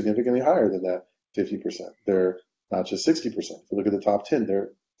numbers are significantly higher than that 50%. They're not just 60%. If you look at the top 10,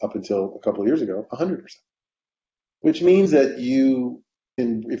 they're up until a couple of years ago, 100%. Which means that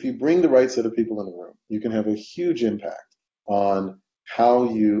if you bring the right set of people in the room, you can have a huge impact on how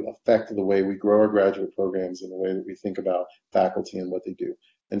you affect the way we grow our graduate programs and the way that we think about faculty and what they do.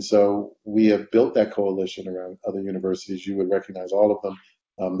 And so we have built that coalition around other universities. You would recognize all of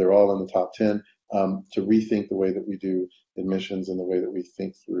them. They're all in the top 10 to rethink the way that we do admissions and the way that we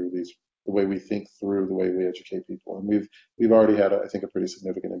think through the way we educate people. And we've already had, I think, a pretty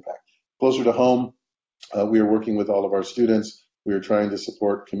significant impact. Closer to home, we are working with all of our students. We are trying to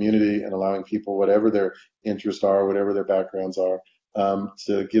support community and allowing people, whatever their interests are, whatever their backgrounds are,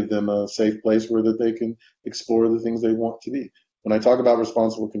 to give them a safe place where that they can explore the things they want to be. When I talk about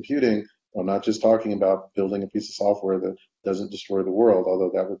responsible computing, I'm not just talking about building a piece of software that doesn't destroy the world,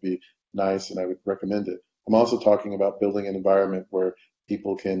 although that would be nice and I would recommend it. I'm also talking about building an environment where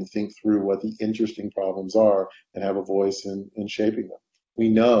people can think through what the interesting problems are and have a voice in shaping them. We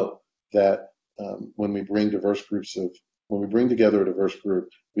know that when we bring together a diverse group,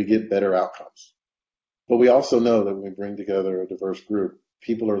 we get better outcomes. But we also know that when we bring together a diverse group,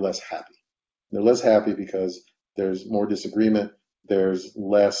 people are less happy. They're less happy because there's more disagreement. There's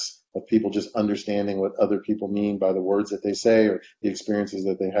less of people just understanding what other people mean by the words that they say or the experiences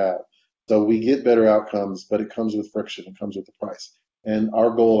that they have. So we get better outcomes, but it comes with friction. It comes with the price. And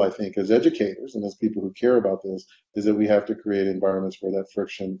our goal, I think, as educators and as people who care about this, is that we have to create environments where that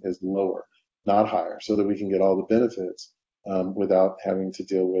friction is lower, not higher, so that we can get all the benefits without having to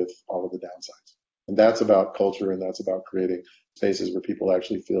deal with all of the downsides. And that's about culture, and that's about creating spaces where people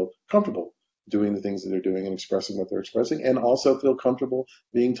actually feel comfortable doing the things that they're doing and expressing what they're expressing, and also feel comfortable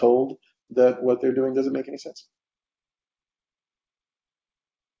being told that what they're doing doesn't make any sense.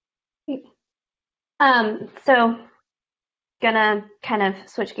 So gonna kind of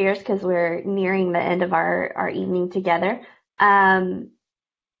switch gears because we're nearing the end of our evening together.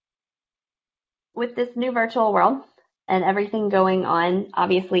 With this new virtual world and everything going on,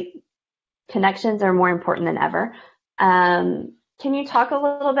 obviously connections are more important than ever. Can you talk a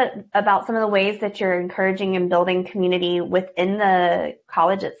little bit about some of the ways that you're encouraging and building community within the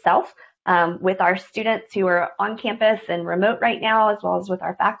college itself, with our students who are on campus and remote right now, as well as with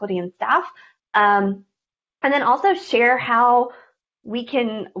our faculty and staff? And then also share how we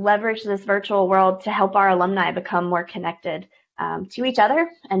can leverage this virtual world to help our alumni become more connected to each other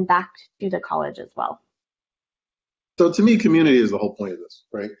and back to the college as well. So to me, community is the whole point of this,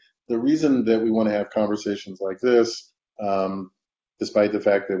 right? The reason that we want to have conversations like this despite the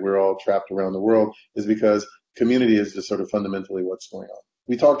fact that we're all trapped around the world, is because community is just sort of fundamentally what's going on.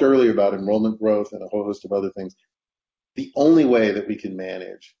 We talked earlier about enrollment growth and a whole host of other things. The only way that we can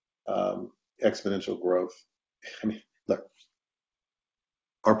manage exponential growth, I mean, look,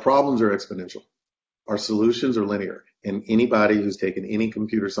 our problems are exponential. Our solutions are linear. And anybody who's taken any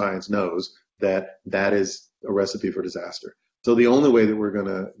computer science knows that that is a recipe for disaster. So the only way that we're going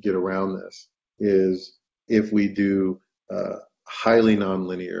to get around this is if we do highly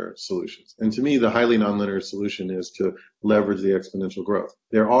nonlinear solutions. And to me, the highly nonlinear solution is to leverage the exponential growth.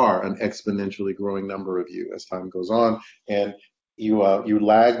 There are an exponentially growing number of you as time goes on, and you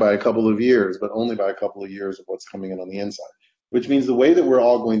lag by a couple of years, but only by a couple of years of what's coming in on the inside. Which means the way that we're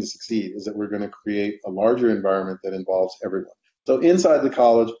all going to succeed is that we're going to create a larger environment that involves everyone. So inside the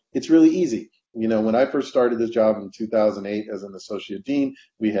college, it's really easy. You know, when I first started this job in 2008 as an associate dean,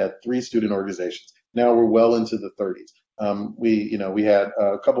 we had 3 student organizations. Now we're well into the 30s. We had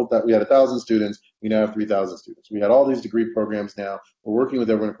we had 1,000 students. We now have 3,000 students. We had all these degree programs now. We're working with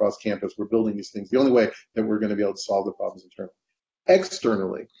everyone across campus. We're building these things. The only way that we're going to be able to solve the problems internally.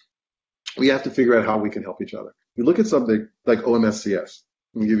 Externally, we have to figure out how we can help each other. You look at something like OMSCS.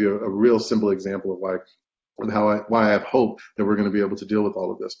 Let me give you a real simple example of why I have hope that we're going to be able to deal with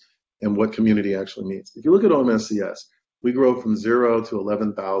all of this and what community actually means. If you look at OMSCS, we grow from 0 to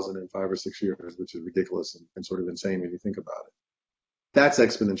 11,000 in 5 or 6 years, which is ridiculous and sort of insane when you think about it. That's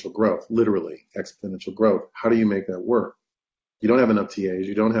exponential growth, literally exponential growth. How do you make that work? You don't have enough TAs.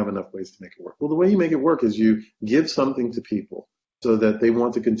 You don't have enough ways to make it work. Well, the way you make it work is you give something to people so that they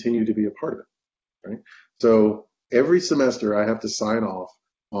want to continue to be a part of it, right? So every semester I have to sign off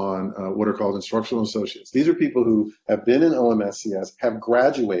on what are called instructional associates. These are people who have been in OMSCS, have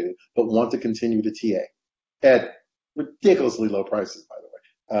graduated, but want to continue to TA at ridiculously low prices, by the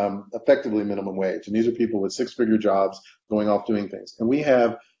way, effectively minimum wage. And these are people with 6-figure jobs going off doing things. And we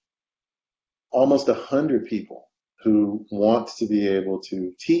have almost 100 people who want to be able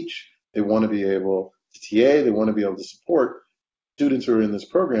to teach, they want to be able to TA, they want to be able to support students who are in this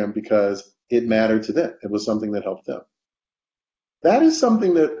program because it mattered to them. It was something that helped them. That is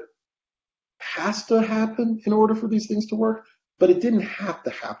something that has to happen in order for these things to work, but it didn't have to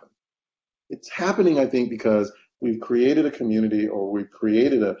happen. It's happening, I think, because we've created a community, or we've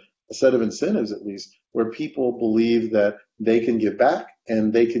created a set of incentives, at least, where people believe that they can give back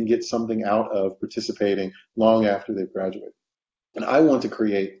and they can get something out of participating long after they've graduated. And I want to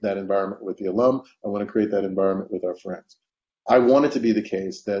create that environment with the alum. I want to create that environment with our friends. I want it to be the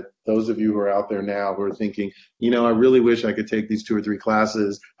case that those of you who are out there now who are thinking, you know, I really wish I could take these 2 or 3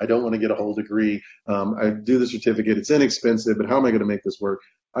 classes. I don't want to get a whole degree. I do the certificate. It's inexpensive, but how am I going to make this work?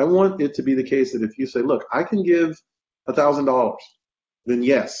 I want it to be the case that if you say, look, I can give $1,000, then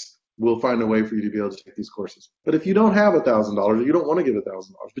yes, we'll find a way for you to be able to take these courses. But if you don't have $1,000, or you don't want to give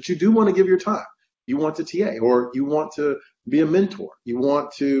 $1,000, but you do want to give your time, you want to TA, or you want to be a mentor, you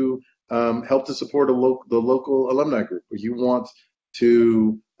want to help to support the local alumni group, or you want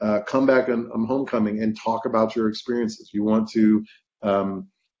to come back on homecoming and talk about your experiences. You want to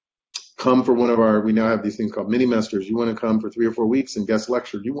come for one of we now have these things called mini-mesters. You want to come for 3 or 4 weeks and guest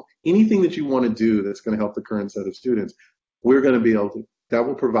lecture. You want anything that you want to do that's going to help the current set of students, we're going to be able to, that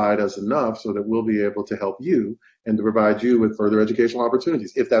will provide us enough so that we'll be able to help you and to provide you with further educational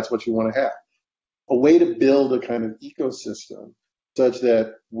opportunities, if that's what you want to have. A way to build a kind of ecosystem such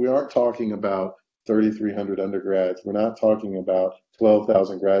that we aren't talking about 3,300 undergrads. We're not talking about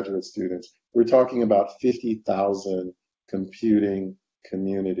 12,000 graduate students. We're talking about 50,000 computing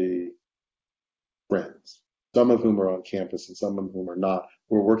community friends, some of whom are on campus and some of whom are not.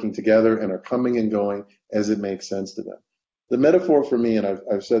 We're working together and are coming and going as it makes sense to them. The metaphor for me, and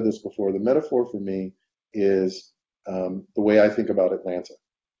I've said this before, the metaphor for me is the way I think about Atlanta.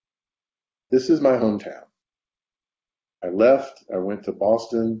 This is my hometown. I left, I went to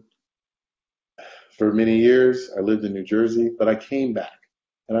Boston for many years. I lived in New Jersey, but I came back,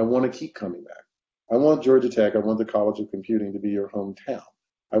 and I want to keep coming back. I want Georgia Tech, I want the College of Computing to be your hometown.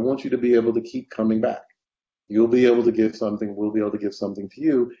 I want you to be able to keep coming back. You'll be able to give something, we'll be able to give something to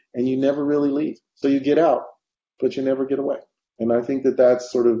you, and you never really leave. So you get out, but you never get away. And I think that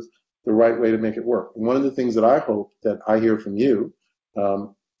that's sort of the right way to make it work. And one of the things that I hope that I hear from you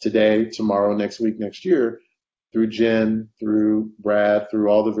today, tomorrow, next week, next year, through Jen, through Brad, through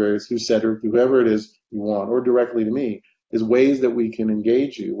all the various, through Cedric, whoever it is you want, or directly to me, is ways that we can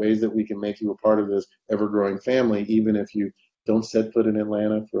engage you, ways that we can make you a part of this ever-growing family, even if you don't set foot in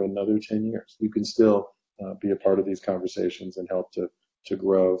Atlanta for another 10 years. You can still be a part of these conversations and help to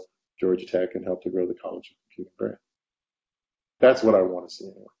grow Georgia Tech and help to grow the College of Computing brand. That's what I want to see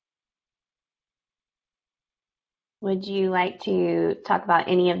anyway. would you like to talk about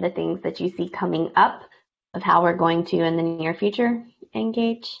any of the things that you see coming up of how we're going to in the near future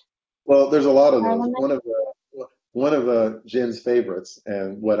engage Well, there's a lot of our those. alumni? One of Jen's favorites,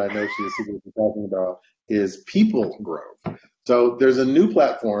 and what I know she is secretly talking about, is People Grove. So there's a new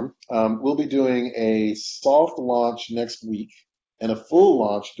platform. We'll be doing a soft launch next week and a full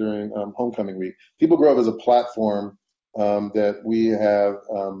launch during homecoming week. People Grove is a platform that we have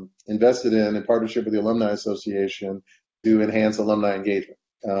invested in partnership with the Alumni Association to enhance alumni engagement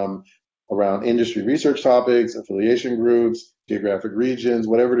um, around industry research topics, affiliation groups, geographic regions,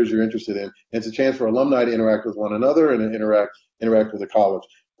 whatever it is you're interested in. And it's a chance for alumni to interact with one another and interact with the college.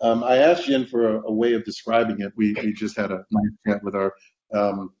 I asked Jen for a way of describing it. We just had a nice chat with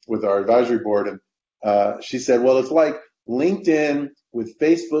our advisory board, and she said, "Well, it's like LinkedIn with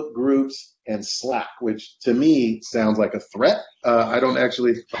Facebook groups and Slack," which to me sounds like a threat. I don't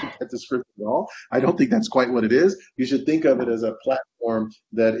actually like that description at all. I don't think that's quite what it is. You should think of it as a platform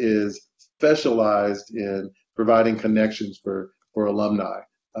that is specialized in providing connections for alumni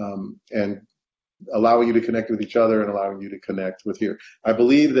and allowing you to connect with each other and allowing you to connect with here. I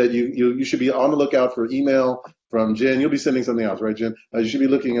believe that you should be on the lookout for email from Jen. You'll be sending something else, right, Jen? You should be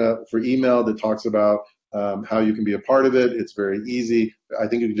looking for email that talks about how you can be a part of it. It's very easy. I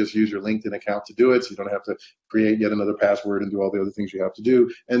think you can just use your LinkedIn account to do it, so you don't have to create yet another password and do all the other things you have to do.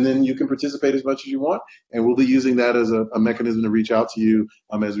 And then you can participate as much as you want. And we'll be using that as a mechanism to reach out to you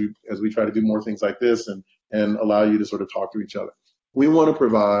as we try to do more things like this and allow you to sort of talk to each other. We want to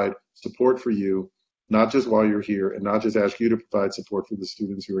provide support for you, not just while you're here, and not just ask you to provide support for the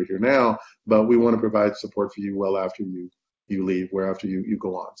students who are here now, but we want to provide support for you well after you leave, where after you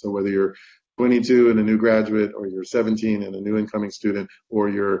go on. So whether you're 22 and a new graduate, or you're 17 and a new incoming student, or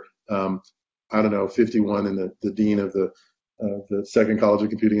you're, I don't know, 51 and the dean of the second college of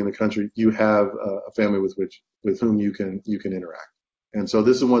computing in the country, you have a family with whom you can interact. And so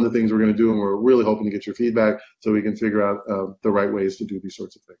this is one of the things we're going to do, and we're really hoping to get your feedback so we can figure out the right ways to do these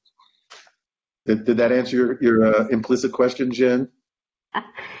sorts of things. Did that answer your implicit question, Jen?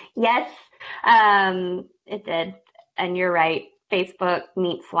 Yes, it did. And you're right. Facebook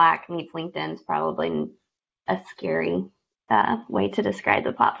meets Slack meets LinkedIn is probably a scary way to describe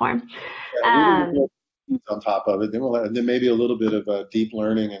the platform. Yeah, on top of it, then maybe a little bit of deep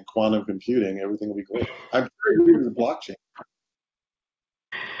learning and quantum computing. Everything will be great. I'm sure you're the blockchain.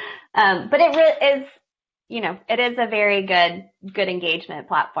 But it really is, it is a very good engagement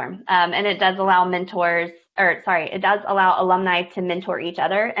platform. And it does allow it does allow alumni to mentor each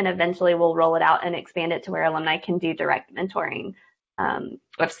other, and eventually we'll roll it out and expand it to where alumni can do direct mentoring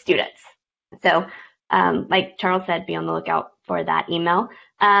of students. So, like Charles said, be on the lookout for that email.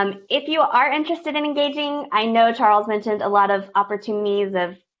 If you are interested in engaging, I know Charles mentioned a lot of opportunities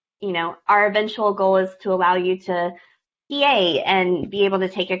of, our eventual goal is to allow you to PA and be able to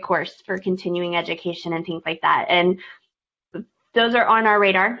take a course for continuing education and things like that. And those are on our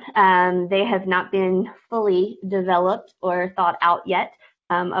radar. They have not been fully developed or thought out yet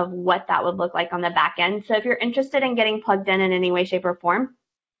of what that would look like on the back end. So if you're interested in getting plugged in any way, shape, or form,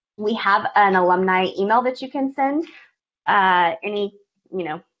 we have an alumni email that you can send anything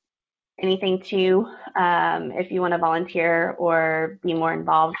to if you want to volunteer or be more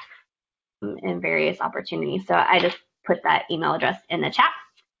involved in various opportunities. So I just put that email address in the chat.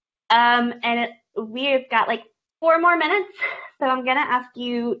 We've got like 4 more minutes. So I'm going to ask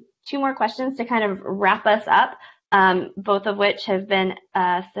you 2 more questions to kind of wrap us up, both of which have been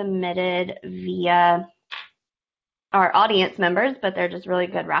submitted via our audience members, but they're just really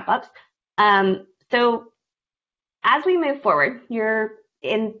good wrap-ups. So as we move forward, you're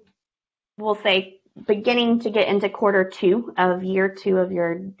in, we'll say, beginning to get into quarter 2 of year 2 of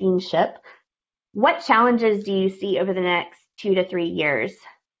your deanship. What challenges do you see over the next 2 to 3 years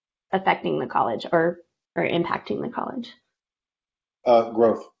affecting the college or impacting the college?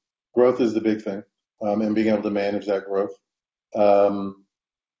 Growth. Growth is the big thing, and being able to manage that growth. And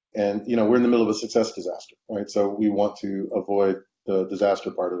we're in the middle of a success disaster, right? So we want to avoid the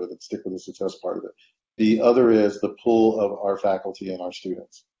disaster part of it and stick with the success part of it. The other is the pull of our faculty and our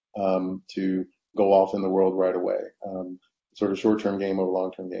students to go off in the world right away. Sort of short-term game over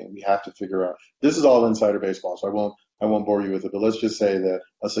long-term game. We have to figure out. This is all insider baseball, so I won't bore you with it. But let's just say that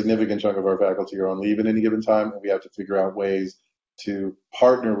a significant chunk of our faculty are on leave at any given time, and we have to figure out ways to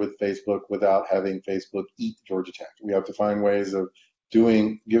partner with Facebook without having Facebook eat Georgia Tech. We have to find ways of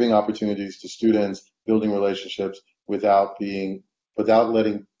giving opportunities to students, building relationships without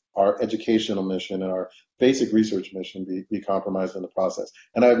letting our educational mission and our basic research mission be compromised in the process.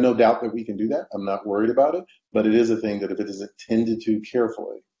 And I have no doubt that we can do that. I'm not worried about it, but it is a thing that if it is attended to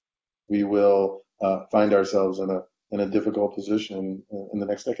carefully, we will find ourselves in a difficult position in the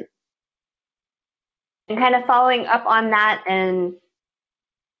next decade. And kind of following up on that and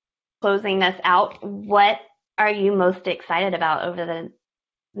closing us out, what are you most excited about over the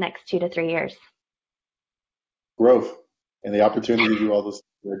next 2 to 3 years? Growth and the opportunity to do all those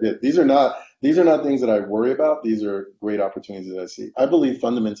things I did. These are not things that I worry about. These are great opportunities that I see. I believe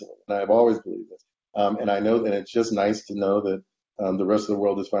fundamentally, and I've always believed this. And I know, and it's just nice to know that the rest of the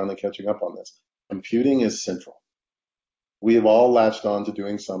world is finally catching up on this. Computing is central. We have all latched on to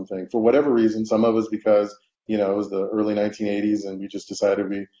doing something for whatever reason. Some of us because it was the early 1980s and we just decided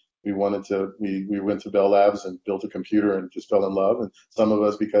we went to Bell Labs and built a computer and just fell in love. And some of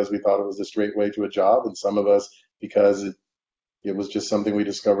us because we thought it was a straight way to a job, and some of us because it was just something we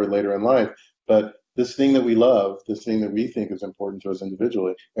discovered later in life. But this thing that we love, this thing that we think is important to us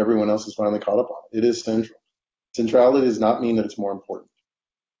individually, everyone else has finally caught up on it. It is central. Centrality does not mean that it's more important.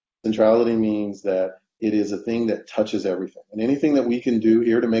 Centrality means that it is a thing that touches everything. And anything that we can do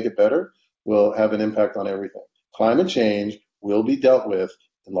here to make it better will have an impact on everything. Climate change will be dealt with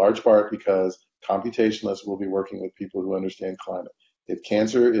in large part because computationalists will be working with people who understand climate. If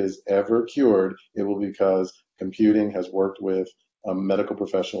cancer is ever cured, it will be because computing has worked with medical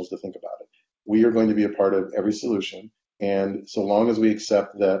professionals to think about it. We are going to be a part of every solution. And so long as we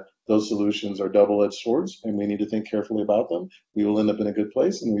accept that those solutions are double-edged swords and we need to think carefully about them, we will end up in a good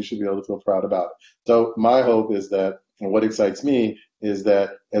place and we should be able to feel proud about it. So my hope is that, and what excites me is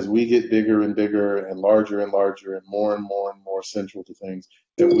that as we get bigger and bigger and larger and larger and more and more and more central to things,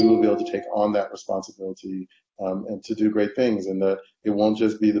 that we will be able to take on that responsibility and to do great things, and that it won't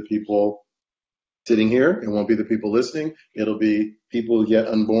just be the people sitting here, it won't be the people listening, it'll be people yet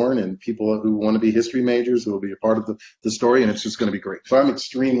unborn and people who want to be history majors who will be a part of the story, and it's just going to be great. So I'm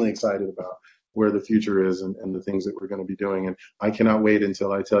extremely excited about where the future is and the things that we're going to be doing, and I cannot wait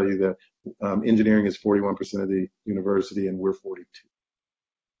until I tell you that engineering is 41% of the university and we're 42%.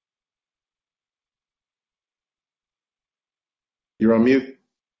 You're on mute.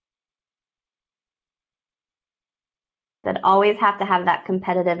 That always have to have that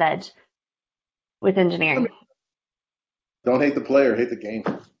competitive edge with engineering. Don't hate the player, hate the game.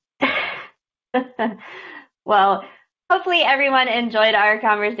 Well, hopefully everyone enjoyed our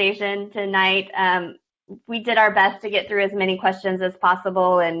conversation tonight. We did our best to get through as many questions as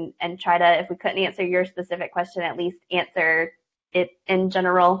possible and try to, if we couldn't answer your specific question, at least answer it in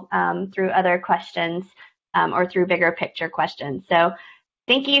general through other questions or through bigger picture questions. So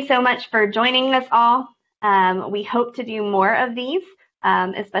thank you so much for joining us all. We hope to do more of these,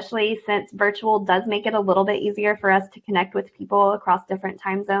 especially since virtual does make it a little bit easier for us to connect with people across different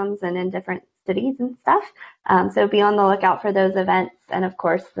time zones and in different cities and stuff. So be on the lookout for those events, and of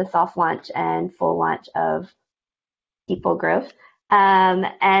course the soft launch and full launch of People Growth.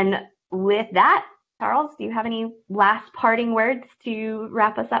 And with that, Charles, do you have any last parting words to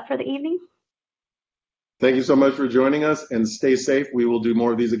wrap us up for the evening? Thank you so much for joining us, and stay safe. We will do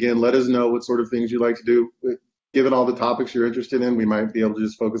more of these again. Let us know what sort of things you'd like to do. Given all the topics you're interested in, we might be able to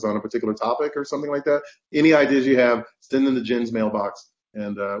just focus on a particular topic or something like that. Any ideas you have, send them to Jen's mailbox,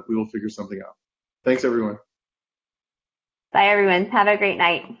 and we will figure something out. Thanks, everyone. Bye, everyone. Have a great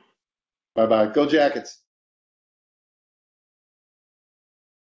night. Bye-bye. Go Jackets.